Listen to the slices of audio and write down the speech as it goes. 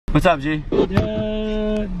What's up, G?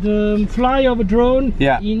 The fly of a drone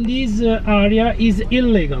in this area is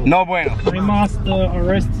illegal. No bueno. I must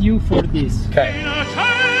arrest you for this. Okay.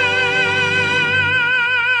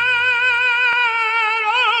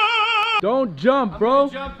 Don't jump, bro.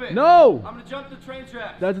 Jump no. I'm gonna jump the train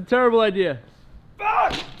track. That's a terrible idea.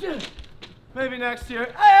 Fuck! Maybe next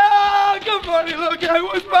year. Hey, good morning, Logan.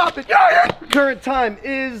 What's poppin'? Current time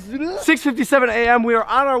is 6:57 a.m. We are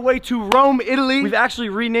on our way to Rome, Italy. We've actually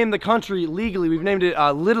renamed the country legally. We've named it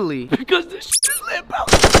Little because this shit is lit, bro.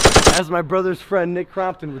 As my brother's friend Nick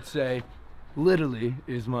Crompton would say, Little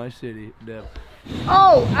is my city. Devil.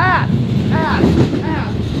 Oh, ass!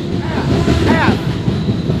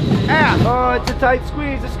 Oh, it's a tight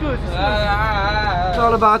squeeze. It's good. It's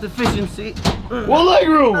all about efficiency. What leg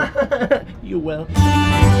room? You will.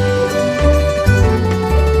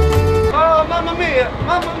 Oh, mamma mia,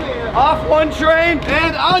 mamma mia. Off one train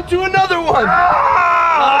and onto another one.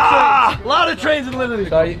 A lot of trains in Little.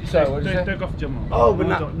 Sorry, what did you say? Take off Jamal. Oh, but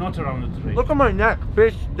not around the train. Look at my neck,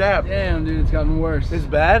 bitch, dab. Damn, dude, it's gotten worse. It's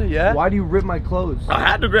bad, yeah? Why do you rip my clothes? I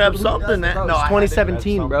had to grab something. No, it's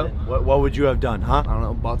 2017, bro. What would you have done, huh? I don't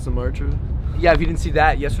know, bought some merch. Yeah, if you didn't see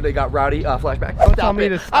that, yesterday got rowdy. Flashback. Don't tell me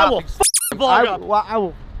to stop. I will vlog up. I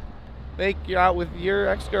will Make you out with your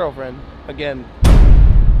ex-girlfriend again.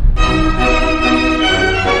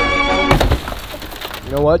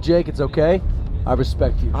 You know what, Jake? It's okay. I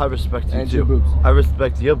respect you. I respect you and too. your boobs. I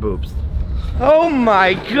respect your boobs. Oh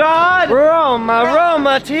my God!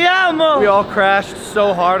 Roma, ti amo! We all crashed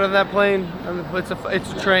so hard on that plane. I mean,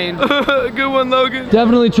 it's a train. Good one, Logan.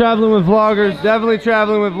 Definitely traveling with vloggers. Definitely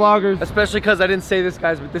traveling with vloggers. Especially because I didn't say this,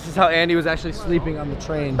 guys, but this is how Andy was actually sleeping on the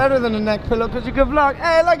train. Better than a neck pillow because you can vlog.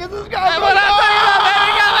 Hey, look at this guy!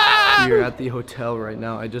 We're at the hotel right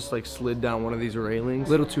now. I just like slid down one of these railings.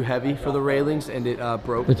 A little too heavy for the railings and it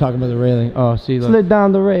broke. They're talking about the railing. Oh, see, look. Slid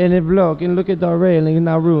down the railing and it broke, and look at the railing, it's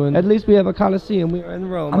now ruined. At least we have a Coliseum. We are in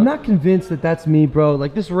Rome. I'm not convinced that that's me, bro.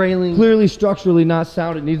 Like this railing, clearly structurally not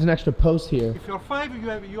sound. It needs an extra post here. If you're 5,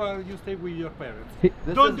 you stay with your parents.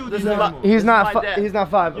 Don't do this anymore. He's not 5. Yeah.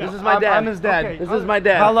 This is my dad. I'm his dad. Okay. This is my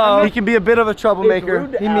dad. Hello. He can be a bit of a troublemaker.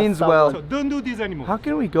 He means well. So don't do this anymore. How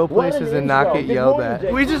can we go places and not get yelled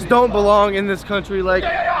at? We just don't belong in this country. Like,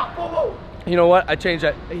 you know what? I changed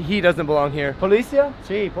that. He doesn't belong here. Policia?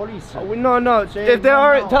 Sí, police. Oh, no. If they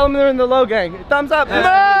are, tell them they're in the low gang. Thumbs up.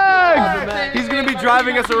 Meg! He's gonna be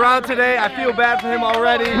driving us around today. I feel bad for him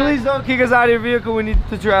already. Please don't kick us out of your vehicle. We need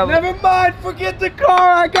to travel. Never mind. Forget the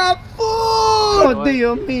car. I got food. Oh,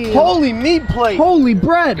 Dio mio. Holy meat plate. Holy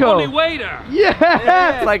bread. Holy waiter.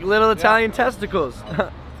 Yeah. It's like little Italian testicles.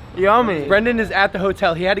 Yummy. Brendan is at the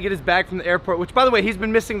hotel. He had to get his bag from the airport, which, by the way, he's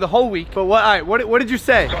been missing the whole week. But what? All right, what did you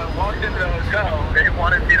say? So I walked into the hotel. They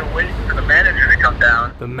wanted me to wait for the manager to come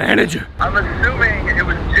down. The manager. I'm assuming it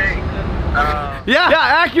was Jake. Yeah,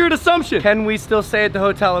 accurate assumption. Can we still stay at the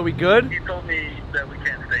hotel? Are we good? He told me that we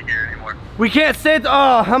can't stay here anymore. We can't stay at the,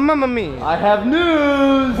 oh, mamma mia. I have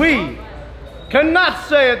news. We cannot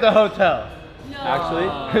stay at the hotel. No.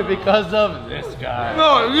 Actually, because of this guy.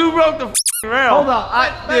 No, you broke the rail. Hold on,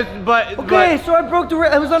 so I broke the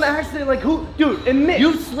rail. It was on accident. Like who, dude? Admit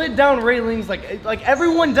you slid down railings. Like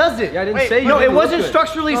everyone does it. Yeah, I didn't say you. No, it wasn't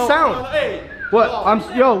structurally sound. Hey.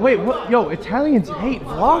 What? Yo, Italians hate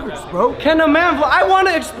vloggers, bro. Can a man vlog? I want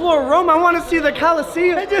to explore Rome. I want to see the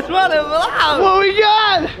Coliseum. I just want to vlog. What we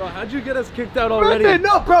got? Bro, how'd you get us kicked out already?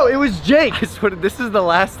 No, bro, it was Jake. I swear, this is the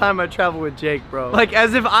last time I travel with Jake, bro. Like,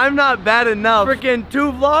 as if I'm not bad enough. Freaking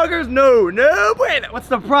 2 vloggers? No, wait. What's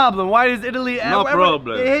the problem? Why is Italy? No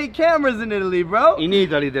problem. They hate cameras in Italy, bro. In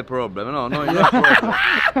Italy, the problem. No problem.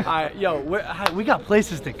 All right, yo, we got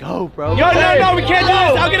places to go, bro. Yo, no, we can't do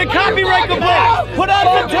this. I'll get a copyright complaint. Put on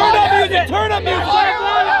some turn up music.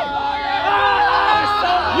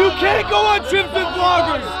 You can't go on trips with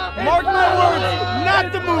vloggers. Mark my words,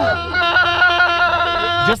 not the move.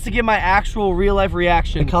 Just to get my actual real life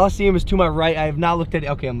reaction. The Coliseum is to my right. I have not looked at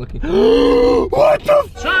it. Okay, I'm looking. What the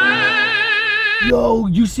f? Yo,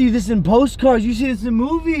 you see this in postcards. You see this in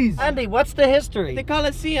movies. Andy, what's the history? The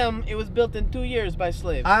Coliseum, it was built in 2 years by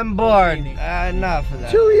slaves. I'm bored. Enough of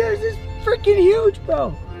that. 2 years is freaking huge,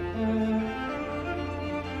 bro.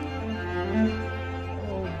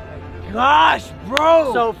 Gosh,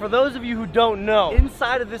 bro! So for those of you who don't know,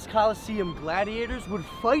 inside of this Coliseum, gladiators would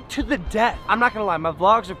fight to the death. I'm not gonna lie, my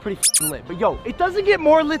vlogs are pretty lit, but yo, it doesn't get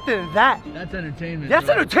more lit than that. That's entertainment. That's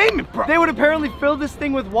entertainment, bro. They would apparently fill this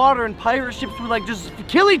thing with water and pirate ships would like just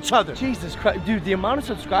kill each other. Jesus Christ, dude, the amount of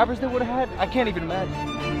subscribers they would have had, I can't even imagine.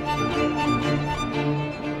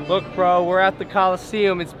 Look, bro, we're at the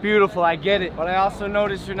Coliseum. It's beautiful, I get it. But I also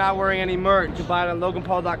noticed you're not wearing any merch. You can buy it on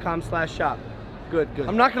loganpaul.com/shop. good.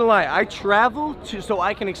 I'm not gonna lie, I travel so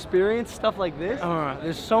I can experience stuff like this.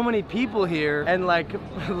 There's so many people here, and like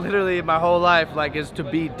literally my whole life like is to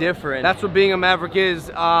be different. That's what being a Maverick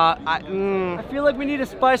is. I feel like we need to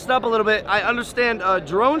spice it up a little bit. I understand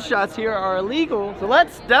drone shots here are illegal, so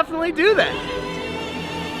let's definitely do that.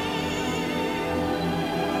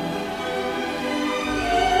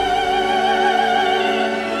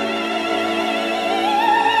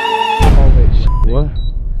 What?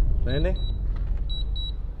 Landing?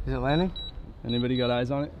 Is it landing? Anybody got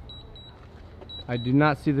eyes on it? I do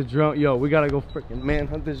not see the drone. Yo, we gotta go freaking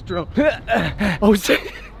manhunt this drone. Oh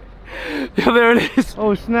shit! Yo, there it is.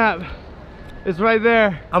 Oh snap! It's right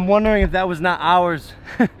there. I'm wondering if that was not ours.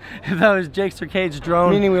 If that was Jake's Arcade's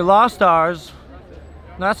drone. Meaning we lost ours.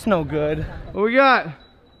 That's no good. What we got?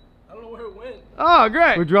 I don't know where it went. Oh,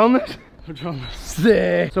 great. We're droneless? We're droneless.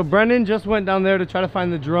 Sick. So Brendan just went down there to try to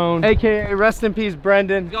find the drone. AKA rest in peace,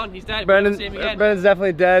 Brendan. He's gone, he's dead. Brendan's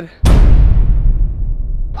definitely dead.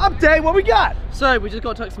 Update, what we got? So we just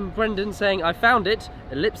got a text from Brendan saying, I found it,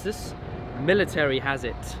 ellipsis, military has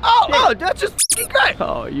it. Oh, that's just great.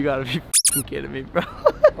 Oh, you gotta be kidding me, bro.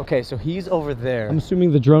 Okay, so he's over there. I'm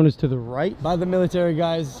assuming the drone is to the right. By the military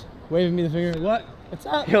guys waving me the finger. What? What's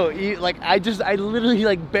up? Yo, I literally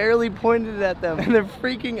like barely pointed at them and they're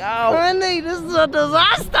freaking out. Randy, this is a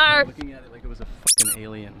disaster. Looking at it like it was a fucking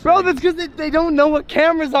alien. Bro, that's because they don't know what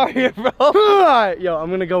cameras are here, bro. Alright, yo, I'm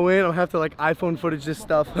gonna go in. I'll have to like iPhone footage this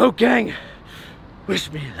stuff. Oh, gang, wish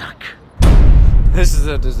me luck. This is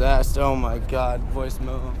a disaster. Oh my God, voice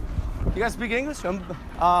memo. You guys speak English?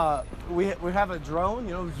 We have a drone,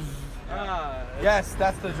 you know. Yes,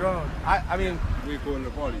 that's the drone. I mean, we call the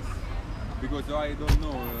police because I don't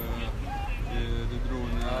know the drone.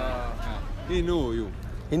 He know you.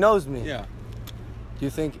 He knows me. Yeah. Do you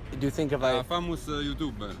think if I famous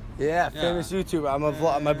YouTuber? Yeah, famous YouTuber. I'm a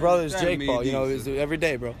vlog. My brother's Jake Paul. You know, it's every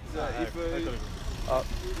day, bro.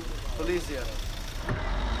 Felicia.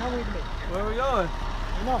 Where are we going?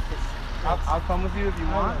 An office. I'll come with you if you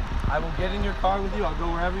want. I will get in your car with you. I'll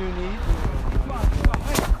go wherever you need.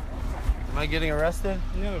 Am I getting arrested?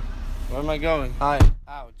 No. Where am I going? Hi.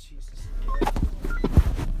 Ow, Jesus.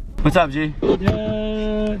 What's up, G?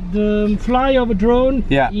 The fly of a drone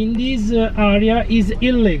in this area is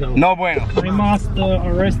illegal. No bueno. I must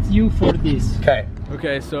arrest you for this. Okay.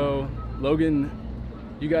 Okay, so Logan,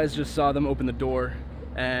 you guys just saw them open the door,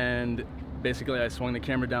 and basically I swung the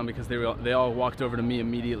camera down because they all walked over to me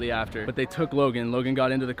immediately after. But they took Logan. Logan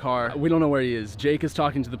got into the car. We don't know where he is. Jake is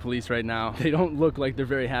talking to the police right now. They don't look like they're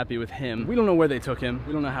very happy with him. We don't know where they took him.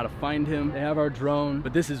 We don't know how to find him. They have our drone,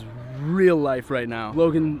 but this is real life right now.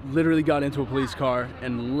 Logan literally got into a police car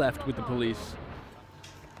and left with the police.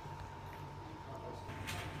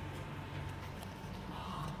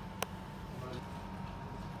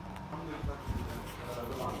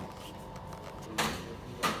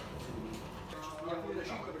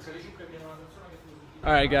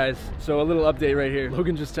 All right, guys, so a little update right here.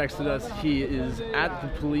 Logan just texted us. He is at the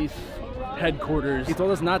police headquarters. He told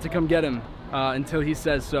us not to come get him until he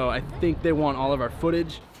says so. I think they want all of our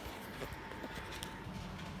footage.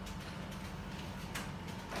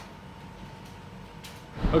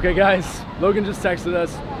 Okay, guys, Logan just texted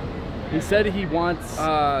us. He said he wants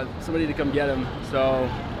somebody to come get him. So,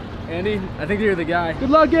 Andy, I think you're the guy. Good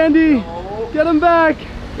luck, Andy. No. Get him back.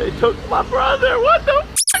 They took my brother. What the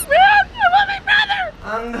f, man?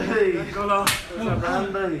 I love my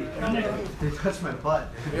brother. Andy. They touched my butt.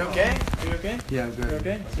 You okay? You okay? Yeah, I'm good. You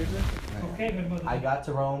okay? Seriously? Okay, but I got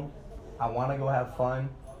to Rome. I want to go have fun.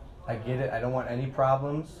 I get it. I don't want any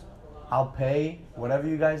problems. I'll pay whatever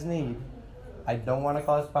you guys need. I don't want to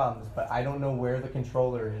cause problems, but I don't know where the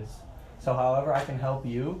controller is. So however I can help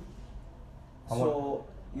you. So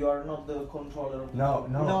you are not the controller of the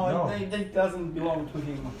No. It doesn't belong to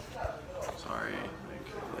him. Sorry, like,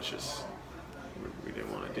 let's just, we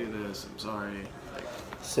didn't want to do this, I'm sorry. Like,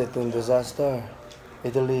 C'est un disaster.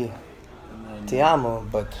 Italy. Ti amo,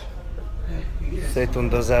 but c'est un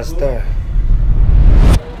disaster.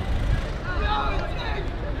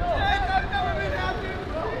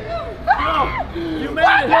 You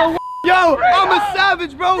made it. Yo, I'm a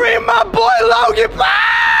savage, bro. Free my boy Logan.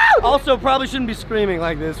 Also, probably shouldn't be screaming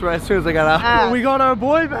like this right as soon as I got out. We got our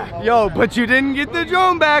boy back. Yo, but you didn't get the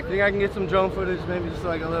drone back. Think I can get some drone footage, maybe just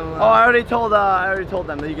like a little. Oh, I already told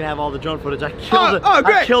them that you can have all the drone footage. I killed it. Oh,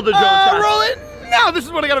 great. I killed the drone shot. Roll it now. This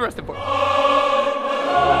is what I got arrested for.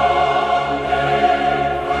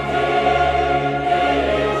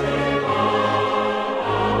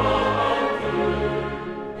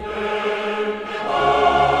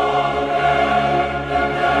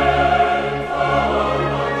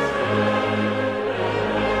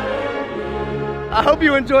 I hope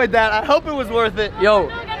you enjoyed that. I hope it was worth it. Yo,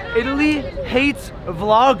 Italy hates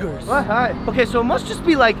vloggers. What? Hi. Okay, so it must just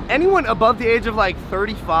be like anyone above the age of like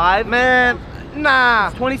 35. Man, nah.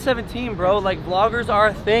 It's 2017, bro. Like vloggers are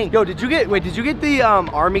a thing. Yo, did you get the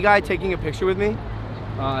army guy taking a picture with me?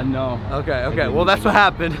 No. Okay. Well, that's what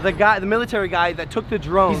happened. The military guy that took the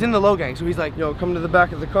drone, he's in the Logang, so he's like, yo, come to the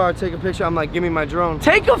back of the car, take a picture. I'm like, give me my drone.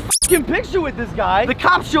 Take a fucking picture with this guy. The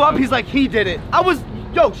cops show up, he's like, he did it.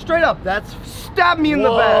 Yo, straight up, stabbed me in the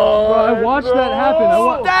back. Bro, I watched that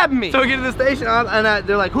happen. Stabbed me. So we get to the station, and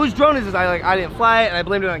they're like, whose drone is this? I didn't fly it, and I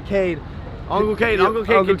blamed it on Cade. Uncle Cade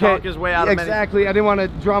can talk his way out of Exactly. I didn't want to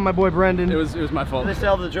draw my boy Brendan. It was my fault. They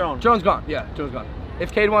sell the drone. Drone's gone. Yeah, drone's gone.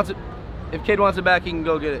 If Cade wants it back, he can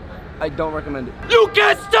go get it. I don't recommend it. You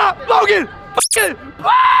can't stop, Logan! Fucking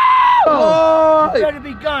You better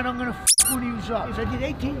be gone. I'm gonna one of you up. I did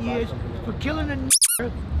 18 years for killing a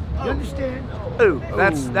nigger. You understand? Ooh,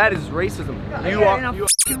 that is racism. You are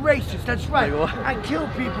fucking racist. That's right. I kill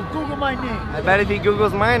people. Google my name. I bet if he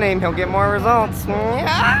Googles my name, he'll get more results.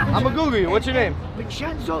 I'm gonna Google you. What's your name?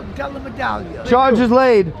 Vincenzo Della Medaglia. Charges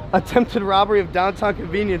laid. Attempted robbery of downtown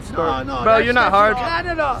convenience store. No, bro, you're not hard.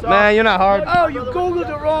 Canada. Man, you're not hard. Oh, you Googled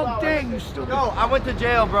the wrong thing, you stupid. No, I went to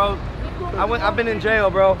jail, bro. I've been in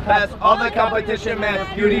jail, bro. Pass all the competition, man.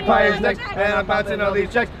 PewDiePie is next, and I'm bouncing all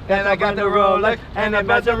these checks. And I got the Rolex, and I'm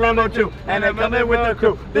about to Rumble too. And I'm coming with the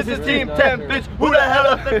crew. This is Team 10, bitch. Who the hell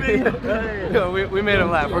up the me? Yo, we made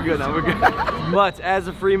him laugh. We're good now. We're good. But as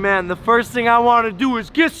a free man, the first thing I want to do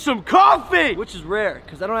is get some coffee, which is rare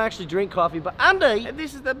because I don't actually drink coffee. But Andy,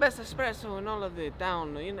 This is the best espresso in all of the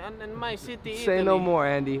town, in my city. say Italy. no more,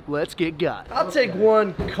 Andy. Let's get got. I'll take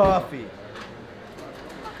one coffee.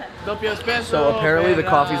 Doppio espresso. So apparently the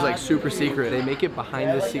coffee's like super secret. They make it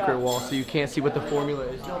behind this secret wall so you can't see what the formula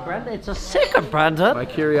is. No, Brenda, it's a secret, Brenda. My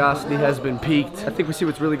curiosity has been piqued. I think we see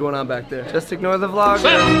what's really going on back there. Just ignore the vlogger.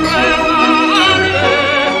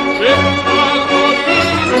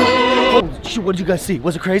 Oh, shoot, what did you guys see?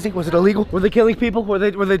 Was it crazy? Was it illegal? Were they killing people? Were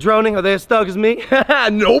they droning? Are they as thug as me?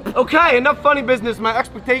 Nope. Okay, enough funny business. My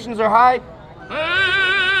expectations are high.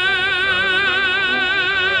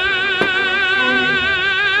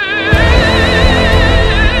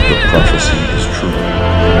 Prophecy is true.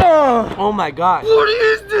 Oh my god. What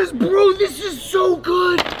is this, bro? This is so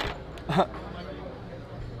good.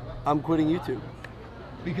 I'm quitting YouTube.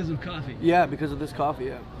 Because of coffee? Yeah, because of this coffee,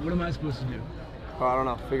 yeah. What am I supposed to do? Oh, I don't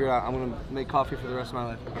know. Figure it out. I'm gonna make coffee for the rest of my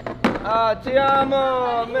life. Ti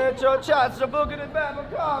amo, metro cazzo, buca di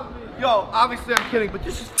coffee. Yo, obviously I'm kidding, but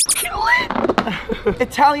this is fucking lit.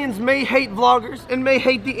 Italians may hate vloggers and may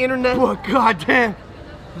hate the internet, but goddamn,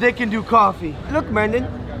 they can do coffee. Look, Brendan,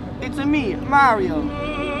 it's a me, Mario.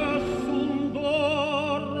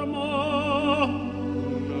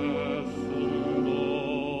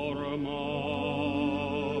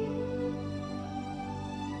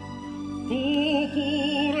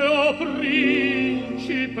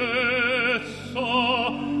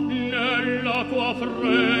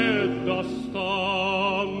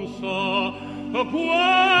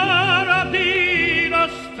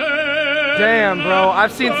 Damn, bro,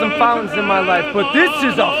 I've seen some fountains in my life, but this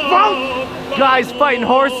is a fountain! Guys fighting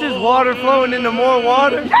horses, water flowing into more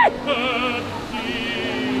water. Make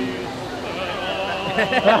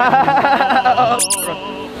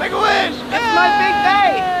a wish! It's my big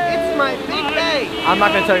day! It's my big day! I'm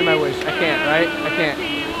not gonna tell you my wish. I can't, right? I can't.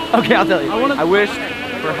 Okay, I'll tell you. I wished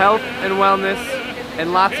for health and wellness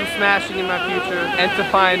and lots of smashing in my future and to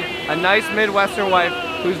find a nice Midwestern wife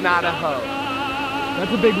who's not a hoe.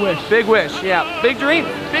 That's a big wish. Big wish, yeah. Big dream.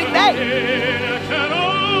 Big day.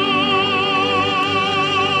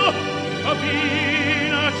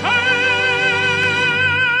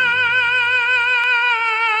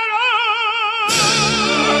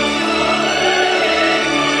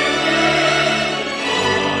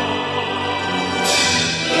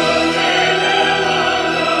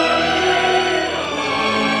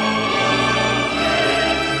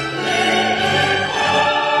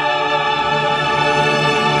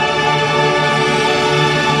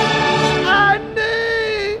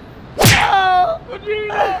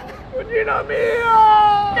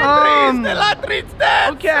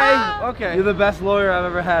 Okay. You're the best lawyer I've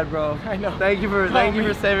ever had, bro. I know. Thank you for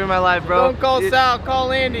saving my life, bro. Don't call Sal,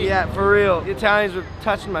 call Andy. Yeah, for real. The Italians were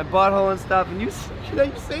touching my butthole and stuff, and you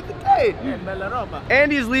saved the day.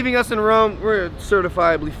 Andy's leaving us in Rome. We're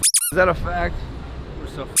certifiably f***ed. Is that a fact? We're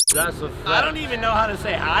so f***ed. That's a fact. I don't even know how to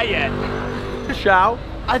say hi yet. Ciao.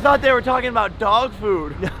 I thought they were talking about dog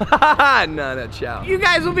food. No, ciao. You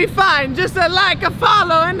guys will be fine. Just a like, a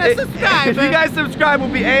follow, and a subscribe. If you guys subscribe,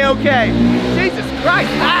 we'll be A-okay. Jesus Christ.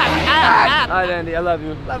 All right, Andy, I love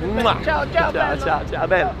you. Love you, man. Ciao, Ciao,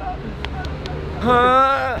 man.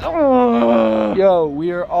 Yo, we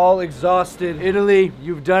are all exhausted. Italy,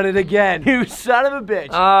 you've done it again. You son of a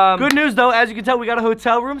bitch. Good news though, as you can tell, we got a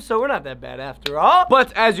hotel room, so we're not that bad after all.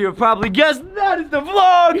 But as you have probably guessed, that is the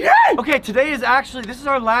vlog. Yay! Okay, today is actually, this is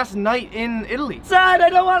our last night in Italy. Sad, I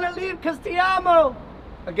don't want to leave, cause ti amo.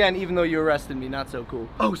 Again, even though you arrested me, not so cool.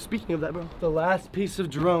 Oh, speaking of that, bro, the last piece of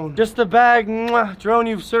drone. Just a bag, mwah. Drone,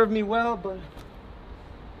 you've served me well, but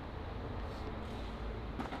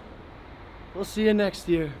we'll see you next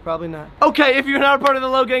year. Probably not. Okay, if you're not a part of the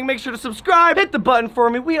Low Gang, make sure to subscribe. Hit the button for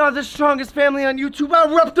me. We are the strongest family on YouTube. I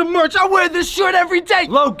rep the merch. I wear this shirt every day.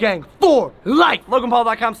 Low Gang for life.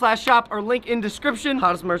 LoganPaul.com/shop or link in description.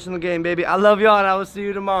 Hottest merch in the game, baby. I love y'all and I will see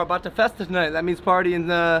you tomorrow. About to festa tonight. That means party in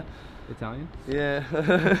the Italian? Yeah.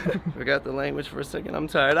 Forgot the language for a second. I'm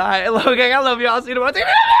tired. All right, Low Gang, I love y'all. I'll see you tomorrow.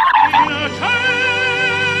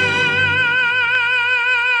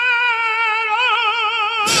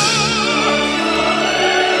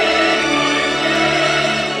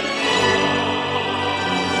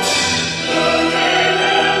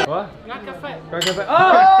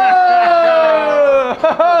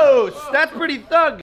 Oh! That's pretty thug.